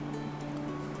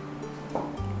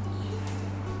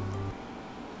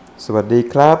สวัสดี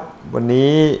ครับวัน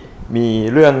นี้มี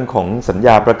เรื่องของสัญญ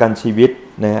าประกันชีวิต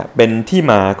นะฮะเป็นที่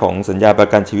มาของสัญญาประ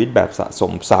กันชีวิตแบบสะส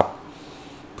มทรัพย์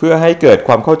เพื่อให้เกิดค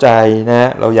วามเข้าใจนะฮะ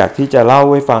เราอยากที่จะเล่า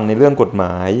ให้ฟังในเรื่องกฎหม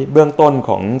ายเบื้องต้นข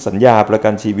องสัญญาประกั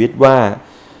นชีวิตว่า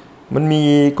มันมี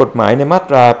กฎหมายในมาต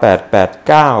รา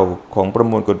889ของประ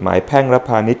มวลกฎหมายแพ่งและพ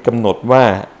าณิชย์กำหนดว่า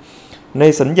ใน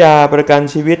สัญญาประกัน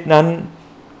ชีวิตนั้น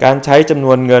การใช้จำน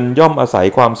วนเงินย่อมอาศัย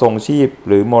ความทรงชีพ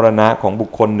หรือมรณะของบุ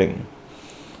คคลหนึ่ง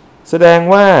แสดง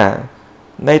ว่า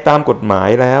ในตามกฎหมาย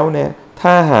แล้วเนี่ย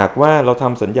ถ้าหากว่าเราท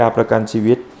ำสัญญาประกันชี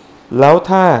วิตแล้ว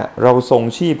ถ้าเราทรง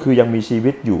ชีพคือยังมีชี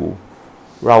วิตอยู่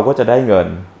เราก็จะได้เงิน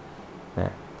น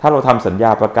ะถ้าเราทำสัญญ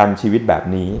าประกันชีวิตแบบ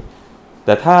นี้แ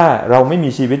ต่ถ้าเราไม่มี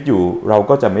ชีวิตอยู่เรา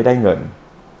ก็จะไม่ได้เงิน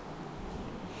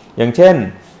อย่างเช่น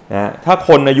นะถ้าค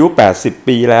นอายุ80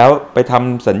ปีแล้วไปท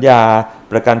ำสัญญา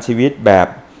ประกันชีวิตแบบ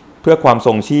เพื่อความท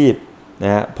รงชีพน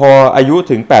ะพออายุ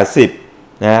ถึง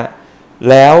80นะ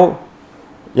แล้ว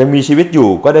ยังมีชีวิตอยู่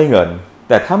ก็ได้เงิน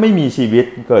แต่ถ้าไม่มีชีวิต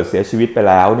เกิดเสียชีวิตไป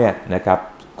แล้วเนี่ยนะครับ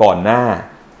ก่อนหน้า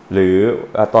หรือ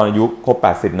ตอนอายุครบ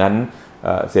80นั้น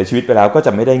เสียชีวิตไปแล้วก็จ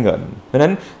ะไม่ได้เงินเพราะฉะนั้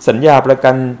นสัญญาประกั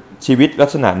นชีวิตลัก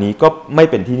ษณะนี้ก็ไม่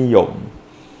เป็นที่นิยม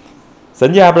สั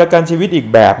ญญาประกันชีวิตอีก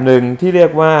แบบหนึ่งที่เรีย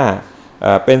กว่า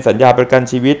เป็นสัญญาประกัน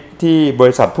ชีวิตที่บ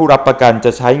ริษัทผู้รับประกันจ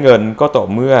ะใช้เงินก็ต่อ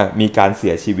เมื่อมีการเสี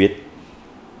ยชีวิต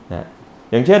นะ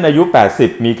อย่างเช่นอายุ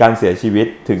80มีการเสียชีวิต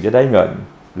ถึงจะได้เงิน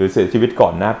หรือเสียชีวิตก่อ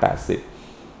นหน้า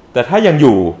80แต่ถ้ายังอ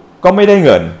ยู่ก็ไม่ได้เ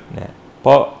งินนะเพ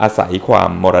ราะอาศัยความ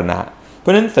มรณะเพรา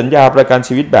ะฉะนั้นสัญญาประกัน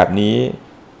ชีวิตแบบนี้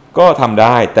ก็ทำไ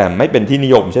ด้แต่ไม่เป็นที่นิ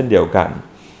ยมเช่นเดียวกัน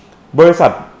บริษั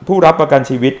ทผู้รับประกัน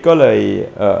ชีวิตก็เลย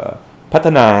พัฒ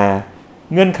นา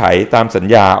เงื่อนไขตามสัญ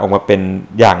ญาออกมาเป็น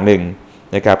อย่างหนึ่ง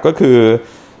นะครับก็คือ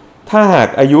ถ้าหาก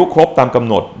อายุครบตามกำ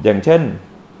หนดอย่างเช่น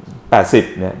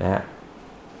80เนี่ยนะฮะ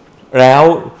แล้ว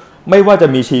ไม่ว่าจะ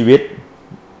มีชีวิต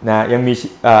นะยังมี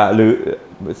หรือ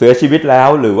เสียชีวิตแล้ว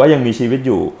หรือว่ายังมีชีวิตอ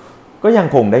ยู่ก็ยัง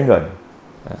คงได้เงิน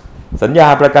สัญญา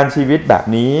ประกันชีวิตแบบ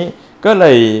นี้ก็เล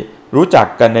ยรู้จัก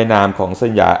กันในนามของ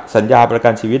สัญญาประกั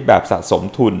นชีวิตแบบสะสม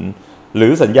ทุนหรื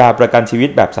อสัญญาประกันชีวิต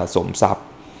แบบสะสมทรัพย์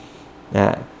น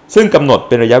ะซึ่งกำหนดเ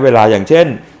ป็นระยะเวลาอย่างเช่น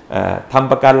ท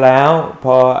ำประกันแล้วพ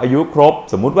ออายุครบ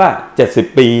สมมุติว่า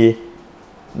70ปี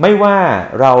ไม่ว่า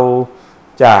เรา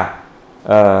จะ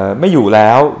ไม่อยู่แ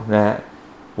ล้วนะ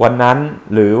วันนั้น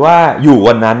หรือว่าอยู่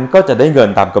วันนั้นก็จะได้เงิน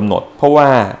ตามกำหนดเพราะว่า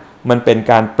มันเป็น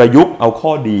การประยุกต์เอาข้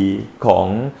อดีของ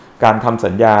การทำ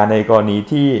สัญญาในกรณี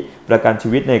ที่ประกันชี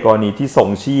วิตในกรณีที่ทรง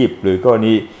ชีพหรือกร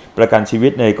ณีประกันชีวิ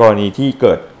ตในกรณีที่เ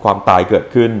กิดความตายเกิด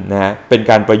ขึ้นนะฮะเป็น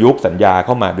การประยุกต์สัญญาเ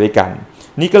ข้ามาด้วยกัน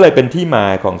นี่ก็เลยเป็นที่มา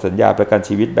ของสัญญาประกัน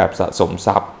ชีวิตแบบสะสมท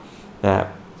รัพย์นะครับ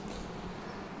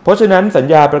เพราะฉะนั้นสัญ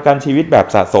ญาประกันชีวิตแบบ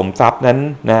สะสมทรัพย์นั้น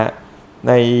นะ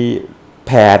ใน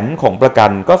แผนของประกั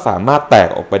นก็สามารถแตก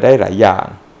ออกไปได้หลายอย่าง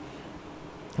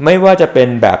ไม่ว่าจะเป็น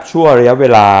แบบชั่วระยะเว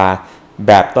ลาแ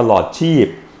บบตลอดชีพ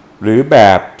หรือแบ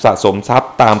บสะสมทรัพ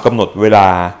ย์ตามกำหนดเวลา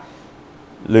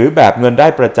หรือแบบเงินได้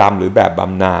ประจำหรือแบบบ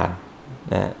ำนาญ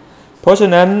นะเพราะฉะ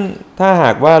นั้นถ้าห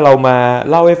ากว่าเรามา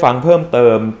เล่าให้ฟังเพิ่มเติ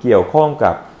มเกี่ยวข้อง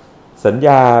กับสัญญ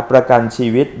าประกันชี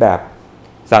วิตแบบ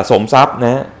สะสมทรัพย์น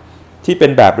ะที่เป็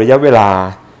นแบบระยะเวลา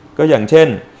ก็อย่างเช่น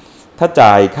ถ้าจ่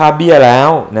ายค่าเบี้ยแล้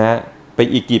วนะไป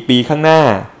อีกกี่ปีข้างหน้า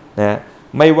นะ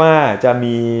ไม่ว่าจะ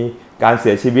มีการเ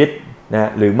สียชีวิตนะ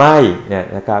หรือไม่เนี่ย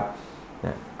นะครับน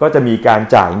ะก็จะมีการ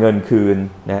จ่ายเงินคืน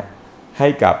นะให้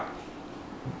กับ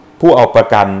ผู้เอาประ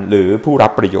กันหรือผู้รั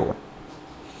บประโยชน์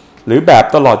หรือแบบ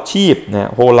ตลอดชีพนะ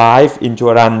whole life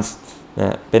insurance น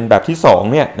ะเป็นแบบที่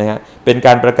2เนี่ยนะฮะเป็นก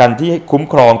ารประกันที่คุ้ม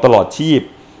ครองตลอดชีพ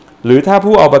หรือถ้า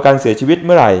ผู้เอาประกันเสียชีวิตเ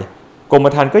มื่อไหร่กรม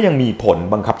ธรรม์ก็ยังมีผล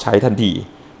บังคับใช้ทันที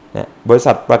นะบริ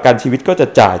ษัทประกันชีวิตก็จะ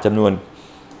จ่ายจำนวน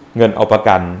เงินเอาประ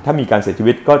กันถ้ามีการเสียชี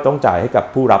วิตก็ต้องจ่ายให้กับ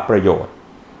ผู้รับประโยชน์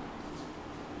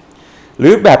หรื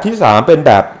อแบบที่3เป็นแ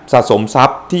บบสะสมทรัพ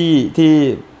ย์ที่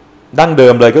ดั้งเดิ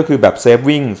มเลยก็คือแบบ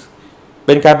savings เ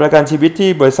ป็นการประกันชีวิต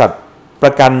ที่บริษัทปร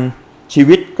ะกันชี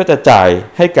วิตก็จะจ่าย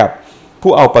ให้กับ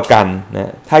ผู้เอาประกันน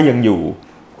ะถ้ายังอยู่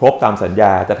ครบตามสัญญ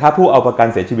าแต่ถ้าผู้เอาประกัน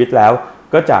เสียชีวิตแล้ว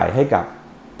ก็จ่ายให้กับ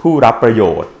ผู้รับประโย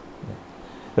ชน์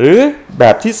หรือแบ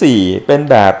บที่4เป็น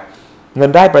แบบเงิ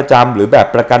นได้ประจำหรือแบบ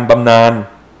ประกันบำนาญ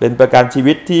เป็นประกันชี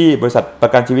วิตที่บริษัทปร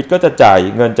ะกันชีวิตก็จะจ่าย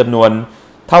เงินจำนวน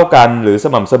เท่ากันหรือส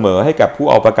ม่ำเสมอให้กับผู้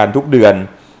เอาประกันทุกเดือน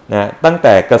นะตั้งแ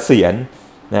ต่เกษียณ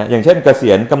นะอย่างเช่นเกษี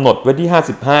ยณกำหนดไว้ที่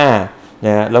55น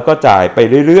ะแล้วก็จ่ายไป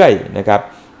เรื่อยๆนะครับ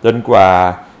จนกว่า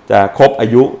จะครบอา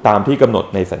ยุตามที่กำหนด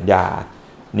ในสัญญา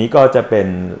นี้ก็จะเป็น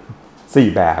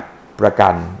4แบบประกั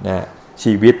นนะ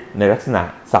ชีวิตในลักษณะ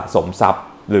สะสมทรัพย์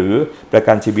หรือประ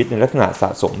กันชีวิตในลักษณะสะ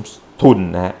สมทุน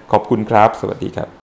นะขอบคุณครับสวัสดีครับ